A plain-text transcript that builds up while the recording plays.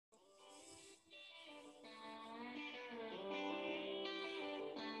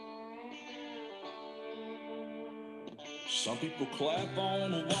Some people clap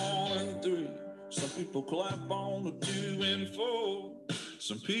on a 1 and 3. Some people clap on a 2 and 4.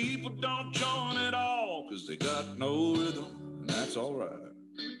 Some people don't join at all because they got no rhythm, and that's all right.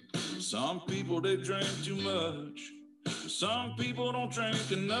 Some people, they drink too much. Some people don't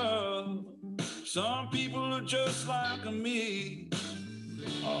drink enough. Some people are just like me.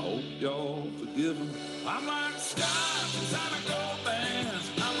 I hope y'all forgive them. I'm like stars inside a gold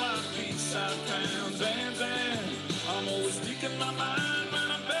bands. I'm like peace-side towns, and I'm always speaking my mind, man.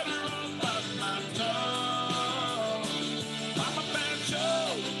 I'm better off biting my tongue. I'm a bad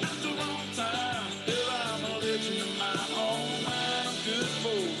show at the wrong time. If I'm a legend in my own mind, I'm good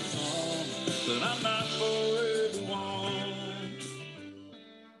for some, but I'm not for everyone.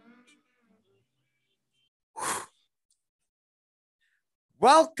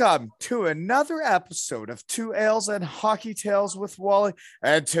 Welcome to another episode of Two Ales and Hockey Tales with Wally.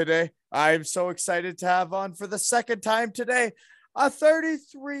 And today, I'm so excited to have on for the second time today, a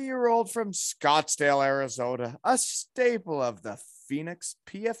 33-year-old from Scottsdale, Arizona, a staple of the Phoenix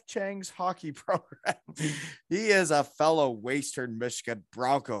PF Chang's hockey program. He is a fellow Western Michigan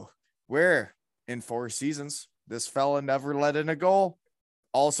Bronco, where in 4 seasons, this fella never let in a goal.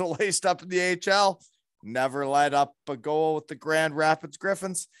 Also laced up in the HL. Never let up a goal with the Grand Rapids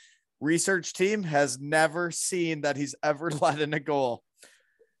Griffins. Research team has never seen that he's ever let in a goal.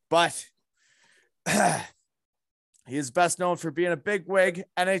 But he is best known for being a bigwig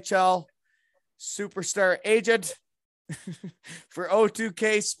NHL superstar agent for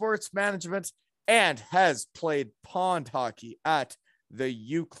O2K Sports Management and has played pond hockey at the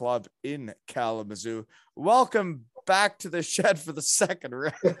U Club in Kalamazoo. Welcome back to the shed for the second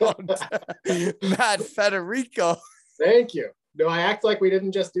round, Matt Federico. Thank you. Do I act like we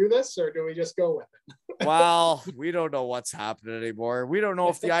didn't just do this, or do we just go with it? Well, we don't know what's happening anymore. We don't know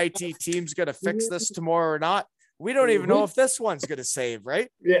if the IT team's going to fix this tomorrow or not. We don't even know if this one's going to save, right?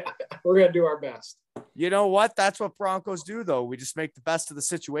 Yeah, we're going to do our best. You know what? That's what Broncos do, though. We just make the best of the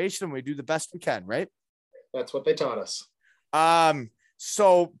situation. And we do the best we can, right? That's what they taught us.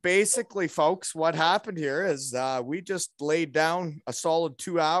 So basically, folks, what happened here is we just laid down a solid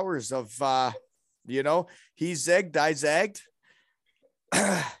 2 hours of, he zigged, I zagged.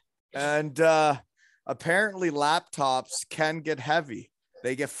 And apparently laptops can get heavy.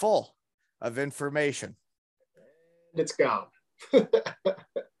 They get full of information. It's gone.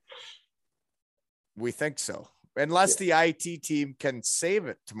 We think so. Unless the IT team can save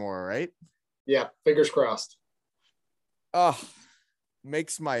it tomorrow, right? Yeah, fingers crossed. Oh,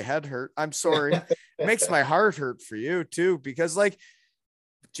 makes my head hurt. I'm sorry. It makes my heart hurt for you too, because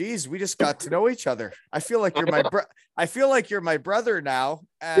geez, we just got to know each other. I feel like you're my brother now,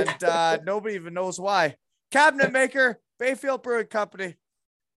 and nobody even knows why. Cabinet maker, Bayfield Brewing Company.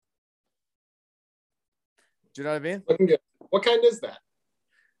 Do you know what I mean? Looking good. What kind is that?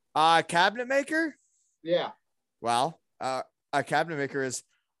 Cabinet maker? Yeah. Well, a cabinet maker is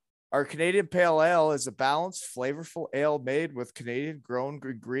our Canadian Pale Ale is a balanced, flavorful ale made with Canadian-grown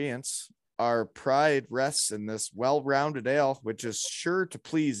ingredients. Our pride rests in this well-rounded ale, which is sure to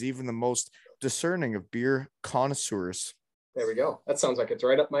please even the most discerning of beer connoisseurs. There we go. That sounds like it's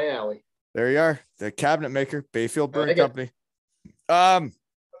right up my alley. There you are, the cabinet maker, Bayfield Brewing Company. But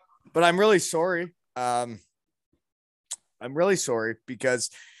I'm really sorry. I'm really sorry because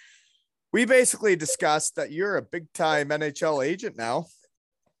we basically discussed that you're a big-time NHL agent now.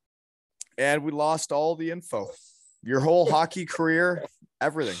 And we lost all the info, your whole hockey career,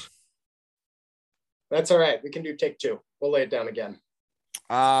 everything. That's all right. We can do take 2. We'll lay it down again.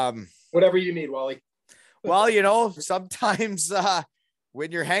 Whatever you need, Wally. Well, sometimes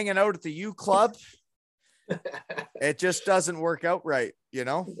when you're hanging out at the U Club, it just doesn't work out right,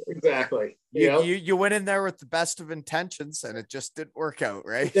 Exactly. You went in there with the best of intentions and it just didn't work out,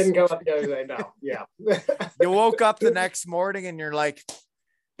 right? It didn't go up the other day. No. Yeah. You woke up the next morning and you're like,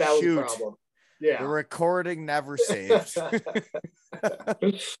 that was the problem. Yeah. The recording never saved.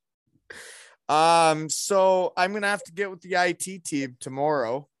 So I'm going to have to get with the IT team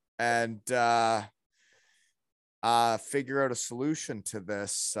tomorrow and figure out a solution to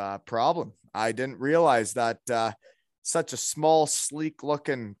this problem. I didn't realize that such a small, sleek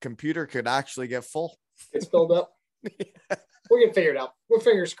looking computer could actually get full. It's filled up. Yeah. We can figure it out. We're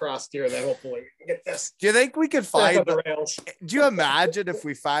fingers crossed here that hopefully we can get this. Do you think we could find the rails? Do you imagine if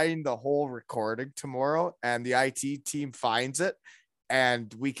we find the whole recording tomorrow and the IT team finds it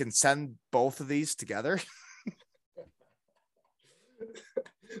and we can send both of these together?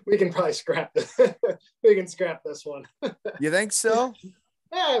 We can probably scrap this. We can scrap this one. You think so?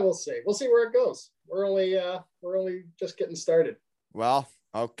 Yeah, we'll see. We'll see where it goes. We're only just getting started. Well,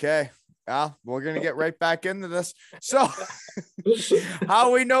 okay. we're going to get right back into this. So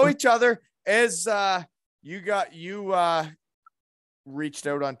how we know each other is you reached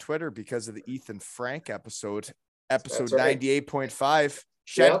out on Twitter because of the Ethan Frank episode right. 98.5.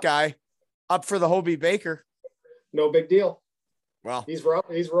 Shed Guy up for the Hobie Baker. No big deal. Well, he's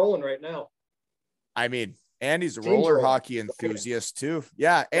rolling right now. I mean, and he's a roller hockey enthusiast too.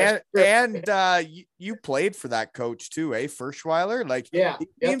 Yeah. And you played for that coach too, Furschweiler? Like, he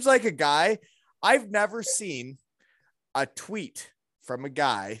seems like a guy. I've never seen a tweet from a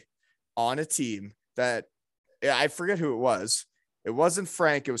guy on a team that I forget who it was. It wasn't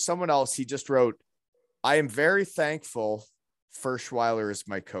Frank. It was someone else. He just wrote, "I am very thankful Furschweiler is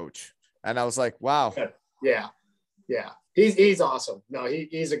my coach." And I was like, wow. Yeah. He's awesome. No,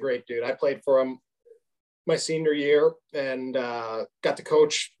 he's a great dude. I played for him my senior year and got to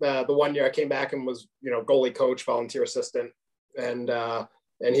coach the 1 year I came back and was, goalie coach, volunteer assistant. And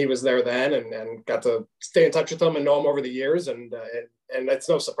he was there then and got to stay in touch with him and know him over the years. And it's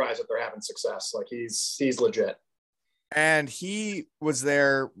no surprise that they're having success. Like he's legit. And he was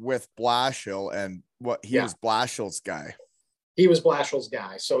there with Blashill and was Blashill's guy. He was Blashill's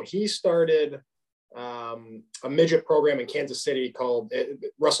guy. So he started a midget program in Kansas City called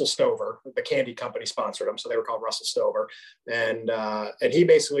Russell Stover. The candy company sponsored them, so they were called Russell Stover. And he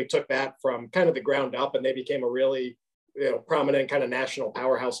basically took that from kind of the ground up, and they became a really prominent kind of national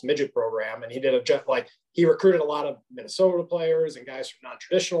powerhouse midget program. And he did he recruited a lot of Minnesota players and guys from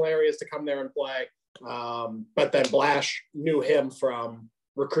non-traditional areas to come there and play. But then Blash knew him from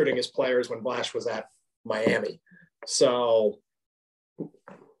recruiting his players when Blash was at Miami. So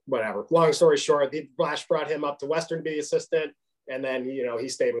whatever, long story short, Blash brought him up to Western to be the assistant. And then, he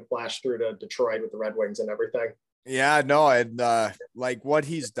stayed with Blash through to Detroit with the Red Wings and everything. Yeah, no. And like what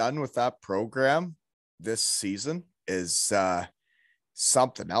he's done with that program this season is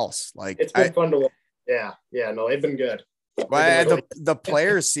something else. Like it's been fun to watch. Yeah. No, they've been good. But the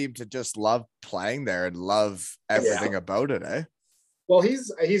players seem to just love playing there and love everything about it, Well,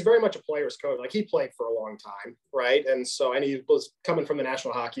 he's very much a player's coach. Like he played for a long time, right? And he was coming from the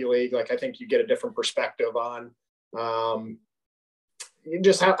National Hockey League. Like I think you get a different perspective on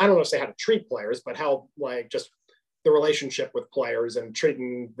just how, I don't know, say how to treat players, but how just the relationship with players and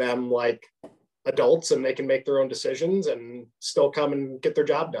treating them like adults, and they can make their own decisions and still come and get their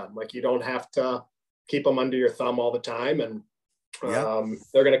job done. Like you don't have to keep them under your thumb all the time, and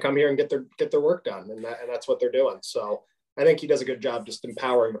they're going to come here and get their work done, and that's what they're doing. So I think he does a good job just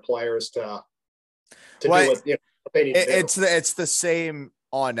empowering the players to do what they need to do. It's the same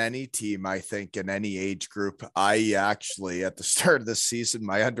on any team, I think, in any age group. I actually, at the start of the season,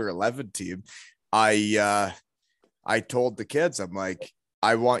 my under 11 team, I told the kids, I'm like,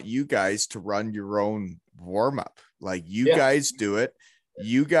 I want you guys to run your own warm up. Like you guys do it.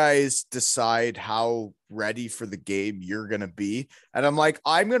 You guys decide how ready for the game you're going to be. And I'm like,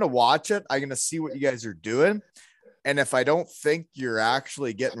 I'm going to watch it. I'm going to see what you guys are doing. And if I don't think you're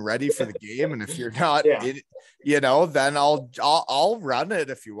actually getting ready for the game, and if you're not, then I'll run it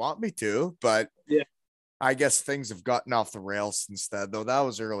if you want me to. But I guess things have gotten off the rails since then, though. That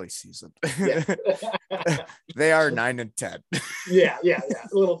was early season. They are 9 and 10. Yeah, a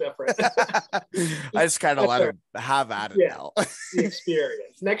little different. I just kind of let them have at it now. The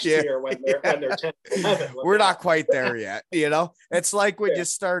experience next year when they're 10 and 11. We're not quite there yet. It's like when you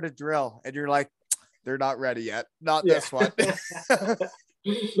start a drill and you're like, they're not ready yet. Not this one. Do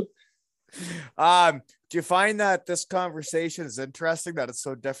you find that this conversation is interesting, that it's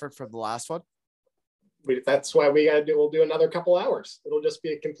so different from the last one? That's why we'll do another couple hours. It'll just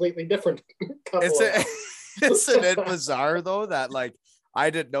be a completely different couple hours. Isn't it bizarre though that like I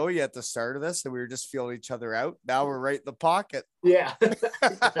didn't know you at the start of this and we were just feeling each other out. Now we're right in the pocket. Yeah.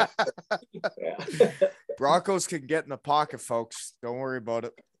 Broncos can get in the pocket, folks. Don't worry about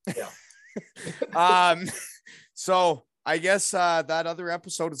it. Yeah. So I guess that other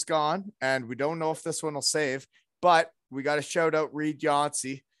episode is gone and we don't know if this one will save, but we got to shout out Reed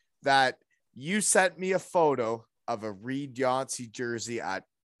Yancey that you sent me a photo of a Reed Yancey jersey at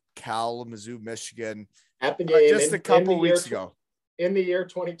Kalamazoo, Michigan at the game just a couple weeks ago. In the year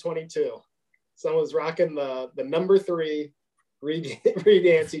 2022. Someone was rocking the number 3 Reed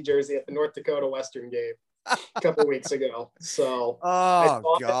Yancey jersey at the North Dakota Western game a couple weeks ago. So I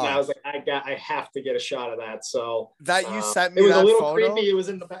was like, I have to get a shot of that. So that you sent me, it was that a little photo? creepy. It was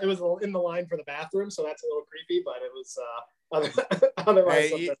in the line for the bathroom, so that's a little creepy. But it was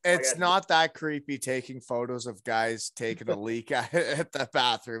otherwise. It's not that creepy taking photos of guys taking a leak at the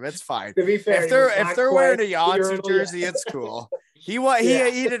bathroom. It's fine. To be fair, if they're wearing a Yancey jersey, it's cool. He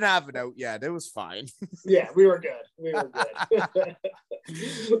didn't have it out yet. It was fine. Yeah, we were good.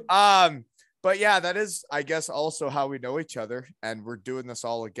 But yeah, that is, I guess, also how we know each other. And we're doing this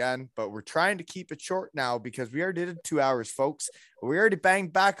all again, but we're trying to keep it short now because we already did 2 hours, folks. We already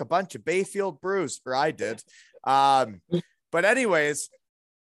banged back a bunch of Bayfield brews, or I did. But anyways,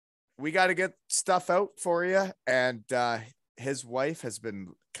 we got to get stuff out for you. And his wife has been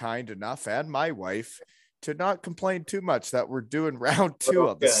kind enough, and my wife, to not complain too much that we're doing round 2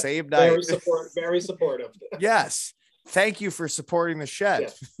 on the same night. Very supportive. Yes. Thank you for supporting the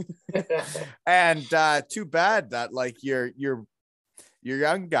shed. Yeah. And too bad that like your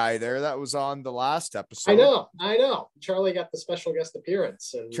young guy there that was on the last episode. I know. Charlie got the special guest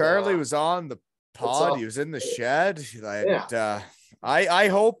appearance, and Charlie was on the pod. He was in the shed. And I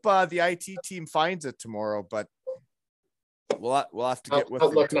hope the IT team finds it tomorrow, but we'll have to get with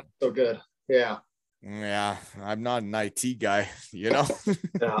outlook not so good. Yeah. Yeah, I'm not an IT guy, you know.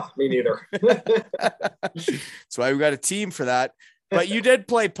 No, me neither. That's why we got a team for that. But you did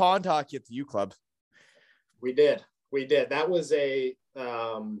play pond hockey at the U Club. We did. That was a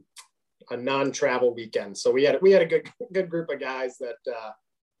non-travel weekend, so we had a good group of guys that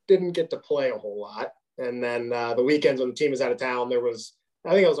didn't get to play a whole lot. And then the weekends when the team was out of town,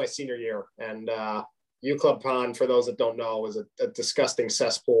 I think it was my senior year, and U Club Pond, for those that don't know, was a disgusting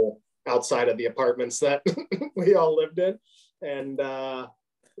cesspool outside of the apartments that we all lived in. And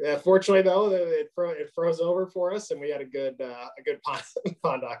fortunately though, it froze over for us, and we had a good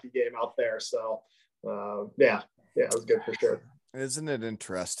pond hockey game out there. So yeah, it was good for sure. Isn't it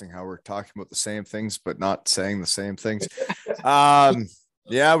interesting how we're talking about the same things, but not saying the same things?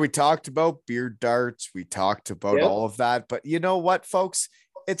 Yeah, we talked about beer darts. We talked about all of that, but you know what, folks,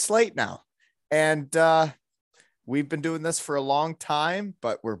 it's late now, and we've been doing this for a long time,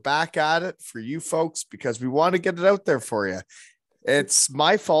 but we're back at it for you folks because we want to get it out there for you. It's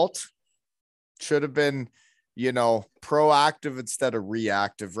my fault. Should have been, proactive instead of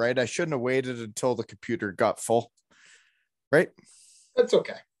reactive, right? I shouldn't have waited until the computer got full, right? That's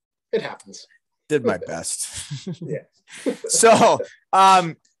okay. It happens. Did my best. Yeah. So,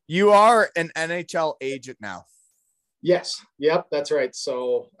 you are an NHL agent now. Yes. Yep. That's right.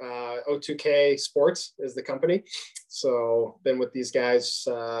 So O2K Sports is the company. So been with these guys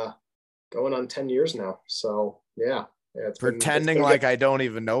going on 10 years now. So yeah. It's pretending been like I don't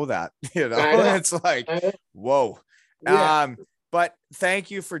even know that. It's like, whoa. Yeah. But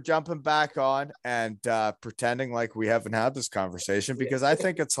thank you for jumping back on and pretending like we haven't had this conversation, because I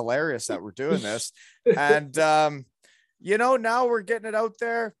think it's hilarious that we're doing this. And now we're getting it out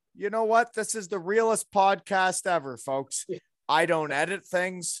there. You know what? This is the realest podcast ever, folks. I don't edit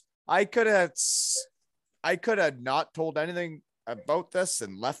things. I could have not told anything about this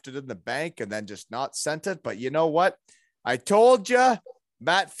and left it in the bank and then just not sent it. But you know what? I told you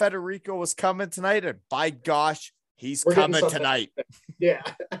Matt Federico was coming tonight, and by gosh, we're coming tonight. Yeah,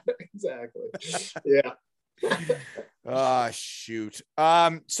 exactly. Yeah. Oh, shoot.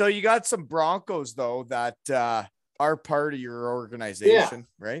 So you got some Broncos though that are part of your organization,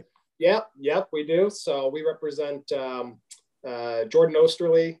 right? Yep, we do. So we represent Jordan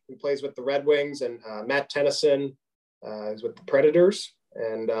Osterley, who plays with the Red Wings, and Matt Tennyson is with the Predators,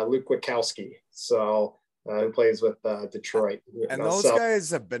 and Luke Witkowski, who plays with Detroit. And those guys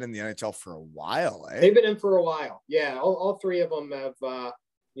have been in the NHL for a while, eh? They've been in for a while. Yeah, all three of them have,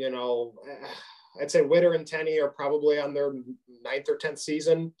 I'd say Witter and Tenney are probably on their 9th or 10th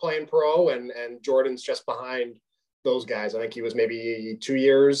season playing pro, and Jordan's just behind those guys. I think he was maybe 2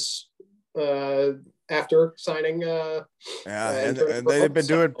 years after signing. And they've been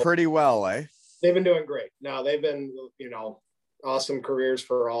doing pretty well, eh? They've been doing great. No, they've been, awesome careers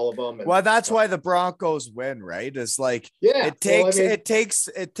for all of them. And, well, that's why the Broncos win, right? It's like, it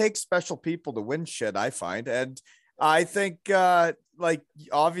takes special people to win shit, I find. And I think,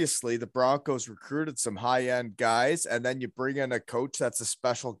 obviously the Broncos recruited some high-end guys, and then you bring in a coach that's a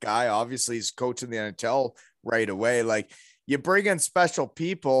special guy. Obviously he's coaching the NHL right away. Like, you bring in special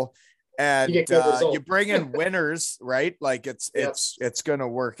people and you bring in winners, right? Like it's going to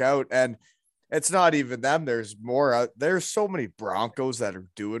work out. And it's not even them. There's more. There's so many Broncos that are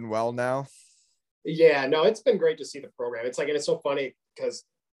doing well now. Yeah, no, it's been great to see the program. It's so funny because,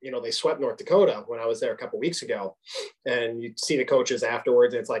 they swept North Dakota when I was there a couple of weeks ago, and you see the coaches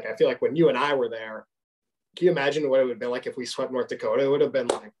afterwards. And it's like, I feel like when you and I were there, can you imagine what it would have been like if we swept North Dakota? It would have been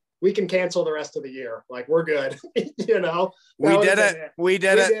like, we can cancel the rest of the year. Like, we're good. We did it. We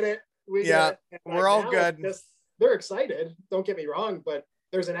did it. We're all good. They're excited. Don't get me wrong, but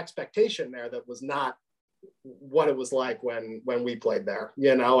there's an expectation there that was not what it was like when we played there,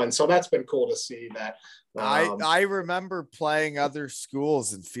 and so that's been cool to see that. I remember playing other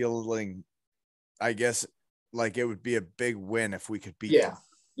schools and feeling, I guess, like it would be a big win if we could beat Yeah. them.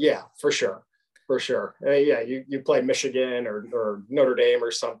 Yeah, for sure. For sure. You play Michigan or Notre Dame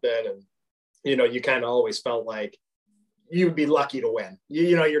or something. And, you kind of always felt like you'd be lucky to win.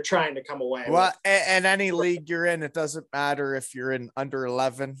 You're trying to come away. Well, and any league you're in, it doesn't matter if you're in under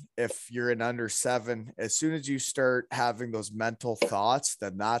 11, if you're in under 7, as soon as you start having those mental thoughts,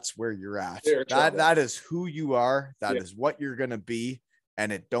 then that's where you're at. That is who you are. That is what you're going to be.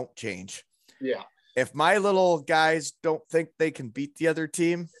 And it don't change. Yeah. If my little guys don't think they can beat the other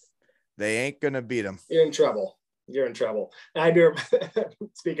team, they ain't going to beat them. You're in trouble. And I do,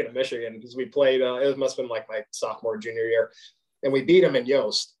 speaking of Michigan, because we played, it must have been like my sophomore, junior year, and we beat them in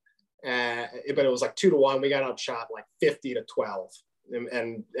Yost. But it was like 2-1. We got outshot like 50-12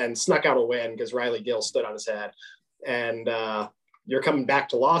 and snuck out a win because Riley Gill stood on his head. And you're coming back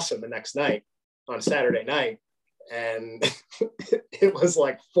to Lawson the next night on Saturday night. And it was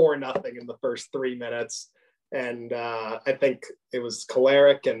like 4-0 in the first 3 minutes. And I think it was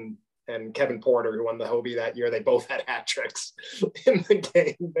Kolaric and Kevin Porter, who won the Hobie that year. They both had hat tricks in the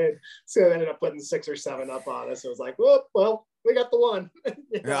game. So they ended up putting 6 or 7 up on us. It was like, whoop, well, we got the one. I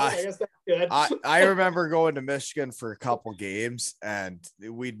guess that's good. I remember going to Michigan for a couple games, and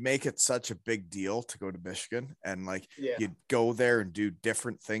we'd make it such a big deal to go to Michigan. And like, you'd go there and do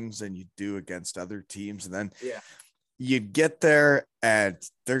different things than you do against other teams. And then you'd get there and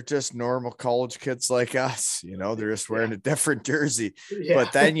they're just normal college kids like us, they're just wearing a different jersey,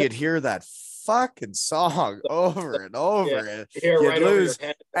 but then you'd hear that fucking song over and over and you'd lose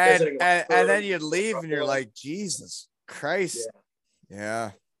and then you'd leave and you're like, Jesus Christ.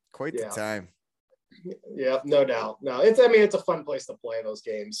 Quite the time. Yeah, no doubt. No, it's a fun place to play those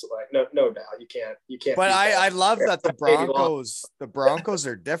games. Like no doubt. You can't. But I love that the Broncos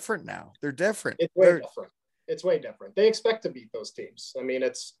are different now. They're different. It's way different. They expect to beat those teams. I mean,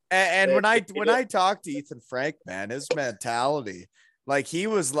 when I talked to Ethan Frank, man, his mentality, like he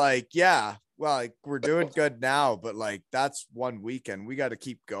was like, yeah, well, like we're doing good now, but like that's one weekend. We got to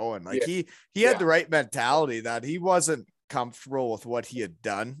keep going. Like he had the right mentality that he wasn't comfortable with what he had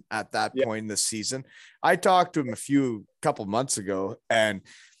done at that point in the season. I talked to him a couple months ago, and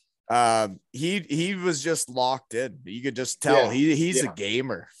he was just locked in. You could just tell he's a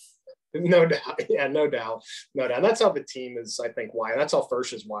gamer. No doubt. Yeah, no doubt. That's how the team is, I think, wired. That's how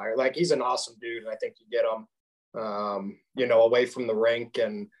Furch is wired. Like, he's an awesome dude. And I think you get him, away from the rink,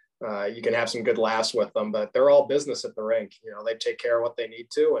 and you can have some good laughs with them, but they're all business at the rink. They take care of what they need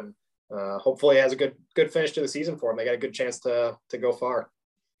to, and hopefully it has a good finish to the season for them. They got a good chance to go far.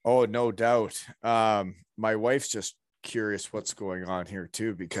 Oh, no doubt. My wife's just curious what's going on here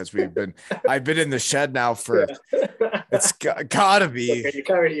too, because I've been in the shed now for it's gotta be.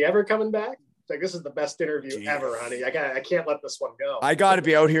 Are you ever coming back? Like, this is the best interview ever, honey. I can't let this one go. I got to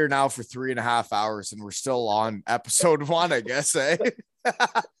be out here now for 3.5 hours, and we're still on episode 1, I guess.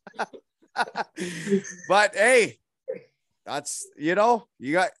 But hey, that's you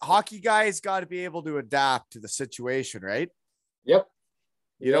got hockey guys got to be able to adapt to the situation, right? Yep.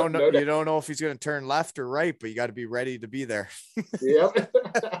 You don't know if he's going to turn left or right, but you got to be ready to be there. Yep.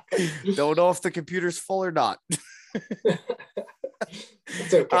 Don't know if the computer's full or not.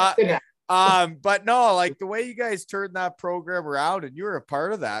 It's okay. But no, like the way you guys turned that program around, and you were a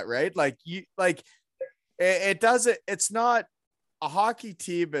part of that, right? Like it's not a hockey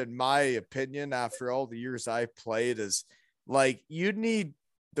team, in my opinion, after all the years I played, is like, you need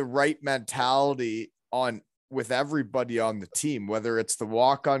the right mentality with everybody on the team, whether it's the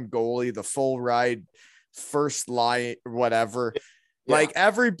walk-on goalie, the full ride, first line, whatever. Yeah. Like,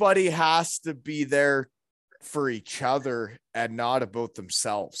 everybody has to be there for each other and not about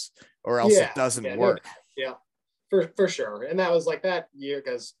themselves, or else it doesn't work. For sure. And that was like that year,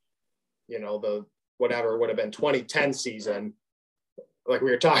 because the whatever would have been 2010 season, like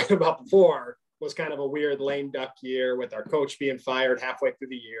we were talking about before, was kind of a weird lame duck year with our coach being fired halfway through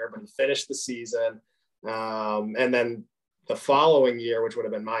the year, but he finished the season. And then the following year, which would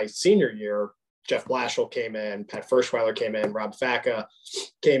have been my senior year, Jeff Blashill came in, Pat Furschweiler came in, Rob Facca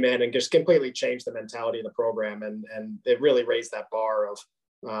came in, and just completely changed the mentality of the program. And it really raised that bar of,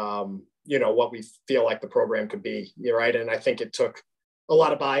 what we feel like the program could be. Right. And I think it took a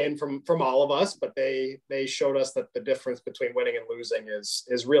lot of buy-in from all of us, but they showed us that the difference between winning and losing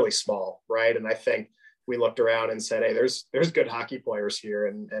is really small. Right. And I think we looked around and said, hey, there's good hockey players here,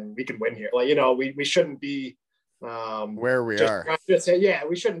 and we can win here. Like, we shouldn't be where we are.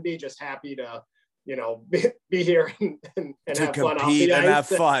 We shouldn't be just happy to be here and to have fun off compete the and ice have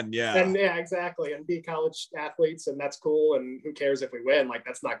fun. Yeah. And yeah, exactly. And be college athletes. And that's cool. And who cares if we win? Like,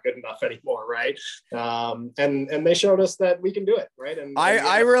 that's not good enough anymore. Right. And they showed us that we can do it. Right. And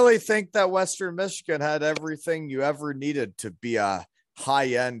I really think that Western Michigan had everything you ever needed to be a high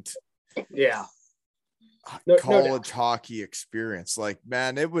end college hockey experience. Like,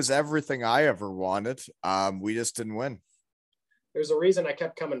 man, it was everything I ever wanted. We just didn't win. There's a reason I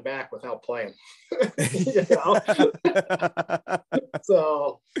kept coming back without playing.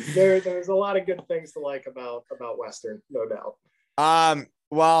 So there's a lot of good things to like about Western, no doubt.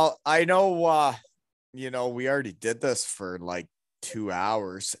 Well, I know, we already did this for like 2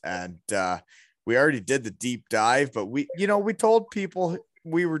 hours, and we already did the deep dive, but we told people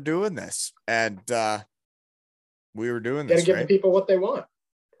we were doing this, and we were doing this. Gotta give the people what they want.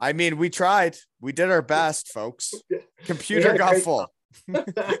 I mean, we tried. We did our best, folks. Computer got full.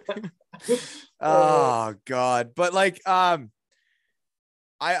 Oh God. But like, I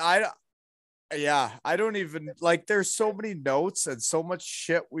don't even like, there's so many notes and so much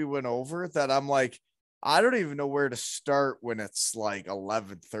shit we went over that I'm like, I don't even know where to start when it's like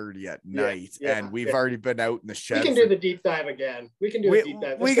 11:30 at night and we've already been out in the shed. We can do the deep dive again. We can do the deep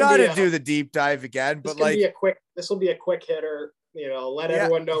dive. We got to do the deep dive again, but like, this will be a quick hitter. Let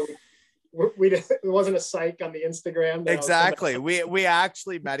everyone know it wasn't a psych on the Instagram. Exactly. We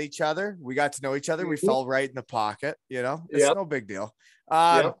actually met each other. We got to know each other. We fell right in the pocket. It's no big deal.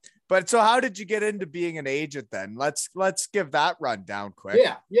 But so how did you get into being an agent then? Let's give that rundown quick.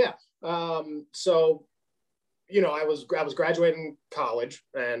 Yeah. So, I was graduating college,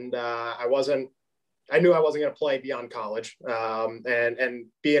 and I knew I wasn't going to play beyond college. And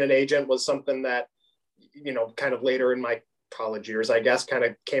being an agent was something that, kind of later in my college years, I guess, kind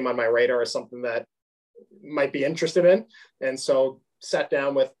of came on my radar as something that might be interested in. And so sat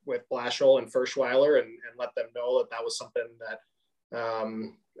down with Blashill and Furschweiler and let them know that was something that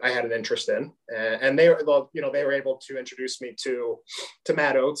I had an interest in. And they were able to introduce me to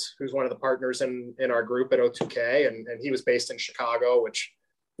Matt Oates, who's one of the partners in our group at O2K. And he was based in Chicago, which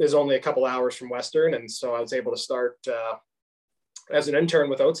is only a couple hours from Western. And so I was able to start as an intern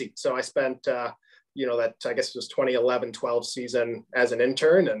with Oatesy. So I spent, that I guess it was 2011-12 season as an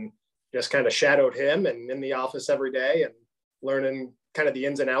intern, and just kind of shadowed him and in the office every day and learning kind of the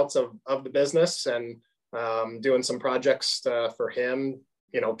ins and outs of the business, and doing some projects for him,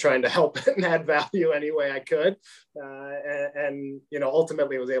 trying to help and add value any way I could. And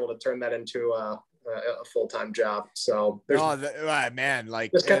ultimately was able to turn that into a full-time job. So man,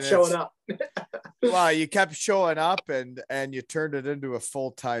 like just kept showing up. Well, you kept showing up and you turned it into a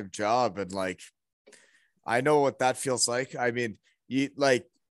full-time job. And like, I know what that feels like. I mean, you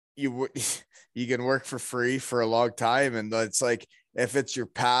can work for free for a long time. And it's like, if it's your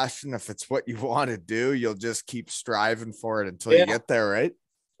passion, if it's what you want to do, you'll just keep striving for it until you get there. Right.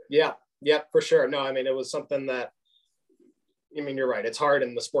 Yeah, for sure. No, I mean, it was something that, you're right. It's hard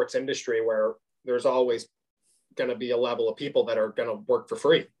in the sports industry where there's always going to be a level of people that are going to work for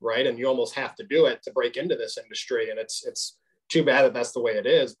free. Right. And you almost have to do it to break into this industry. And it's too bad that that's the way it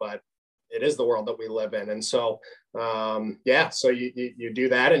is, but it is the world that we live in. And so, so you do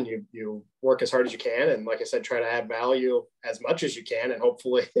that, and you work as hard as you can. And like I said, try to add value as much as you can, and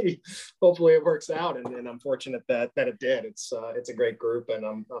hopefully it works out. And I'm fortunate that it did. It's a great group, and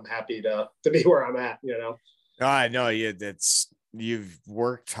I'm happy to be where I'm at, I know you've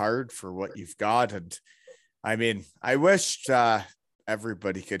worked hard for what you've got. And I mean, I wished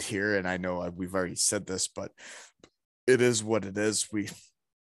everybody could hear, and I know we've already said this, but it is what it is.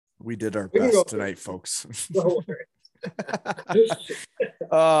 We did our best tonight, folks.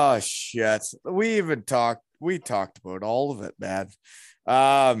 Oh shit. We talked about all of it, man.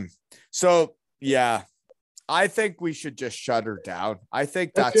 So yeah, I think we should just shut her down. I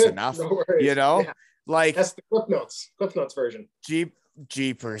think that's enough. No like that's the Cliff Notes version.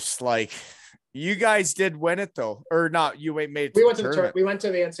 Jeepers. Like, you guys did win it though, or not? You made it. We went to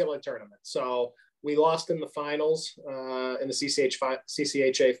the NCAA tournament. So we lost in the finals, in the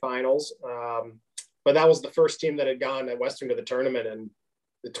CCHA finals. But that was the first team that had gone at Western to the tournament in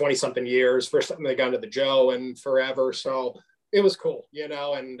the 20-something years. First time they gone to the Joe in forever. So it was cool,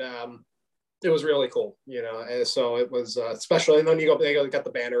 and it was really cool, And so it was special. And then they got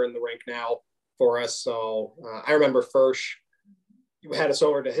the banner in the rink now for us. So I remember Firsch had us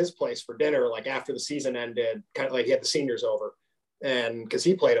over to his place for dinner, like after the season ended, kind of like he had the seniors over. And because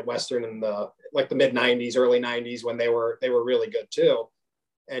he played at Western in the mid 90s, early 90s, when they were really good too.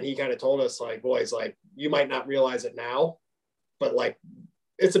 And he kind of told us, like, boys, like, you might not realize it now, but like,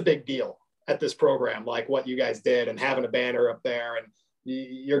 it's a big deal at this program, like what you guys did, and having a banner up there.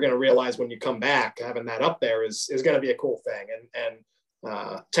 you're going to realize when you come back, having that up there is going to be a cool thing.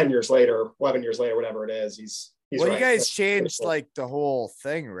 And 10 years later, 11 years later, whatever it is, he's well, right. you guys That's changed cool. like the whole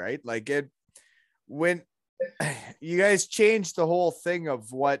thing, right? Like when you guys changed the whole thing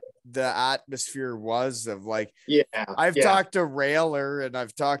of what the atmosphere was of like, Yeah. I've yeah. talked to Railer and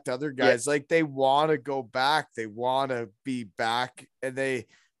I've talked to other guys, like they want to go back. They want to be back, and they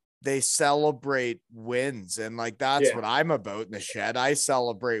celebrate wins. And like, that's what I'm about in the shed. I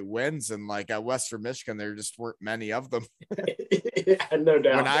celebrate wins. And like at Western Michigan, there just weren't many of them. Yeah, no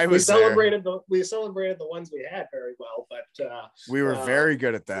doubt. When I we was celebrated the ones we had very well, but we were very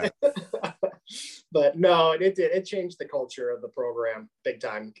good at that. But no, it changed the culture of the program big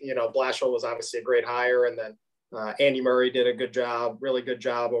time. You know, Blashill was obviously a great hire, and then Andy Murray did a good job, really good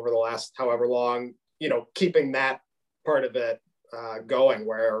job over the last however long, you know, keeping that part of it going,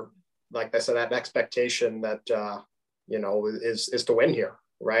 where, like I said, that expectation that you know, is to win here,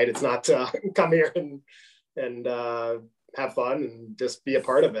 right? It's not come here and have fun and just be a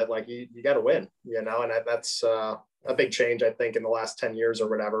part of it. Like you got to win, you know, and that's a big change, I think, in the last 10 years or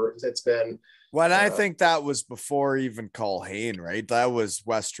whatever it's been. Well, I think that was before even Culhane, right? That was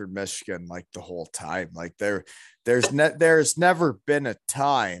Western Michigan, like the whole time. Like there's never been a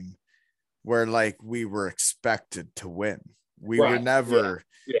time where like we were expected to win. We were never,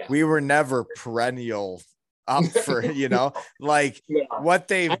 we were never perennial up for, you know, like what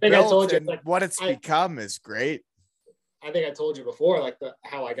they've built and like, what it's become is great. I think I told you before, like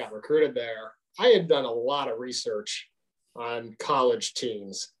how I got recruited there. I had done a lot of research on college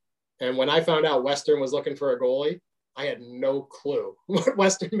teams. And when I found out Western was looking for a goalie, I had no clue what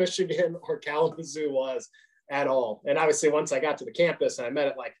Western Michigan or Kalamazoo was at all. And obviously once I got to the campus and I met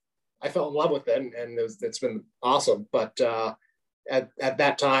it, like I fell in love with it, and it's been awesome. But at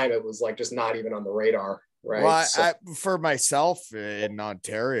that time, it was like just not even on the radar. Right. Well, for myself in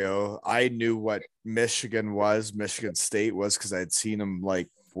Ontario, I knew what Michigan State was, because I'd seen them like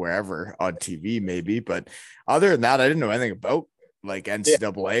wherever on TV maybe. But other than that, I didn't know anything about like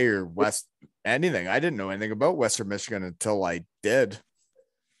NCAA or West anything. I didn't know anything about Western Michigan until I did.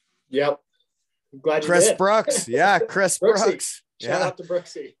 Yep. I'm glad Chris you did. Brooks. Yeah, Chris Brooks. Shout out to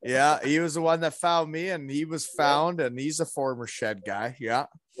Brooksy. Yeah, he was the one that found me, and he was found, and he's a former Shed guy. Yeah.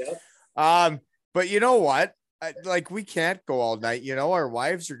 Yep. But you know what? Like we can't go all night. You know, our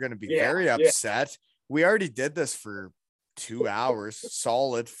wives are going to be very upset. We already did this for 2 hours,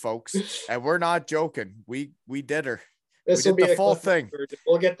 solid, folks, and we're not joking. We did her. This will be the full thing.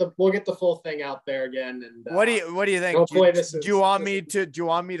 We'll get the full thing out there again. And what do you think? Do you want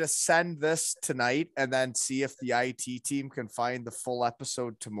me to send this tonight and then see if the IT team can find the full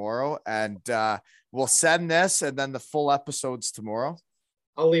episode tomorrow? And we'll send this and then the full episodes tomorrow.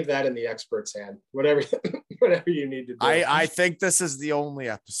 I'll leave that in the expert's hand. Whatever you need to do. I think this is the only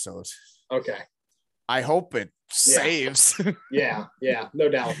episode. Okay. I hope it saves. Yeah, no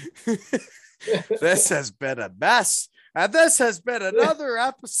doubt. This has been a mess. And this has been another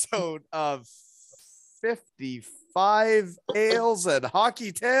episode of 55 Ales and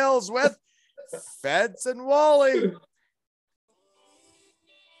Hockey Tales with Feds and Wally.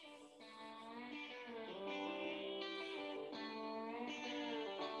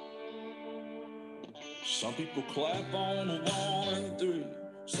 Some people clap on a 1 and 3.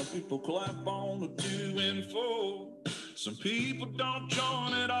 Some people clap on a 2 and 4. Some people don't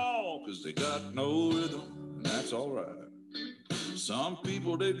join at all because they got no rhythm, and that's all right. Some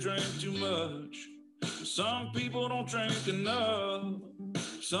people, they drink too much. Some people don't drink enough.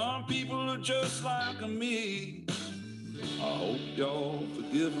 Some people are just like me. I hope y'all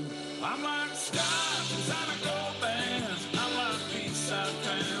forgive them. I'm like Scott, I'm gold bands. I'm like peace out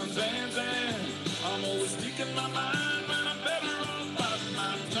towns, bands.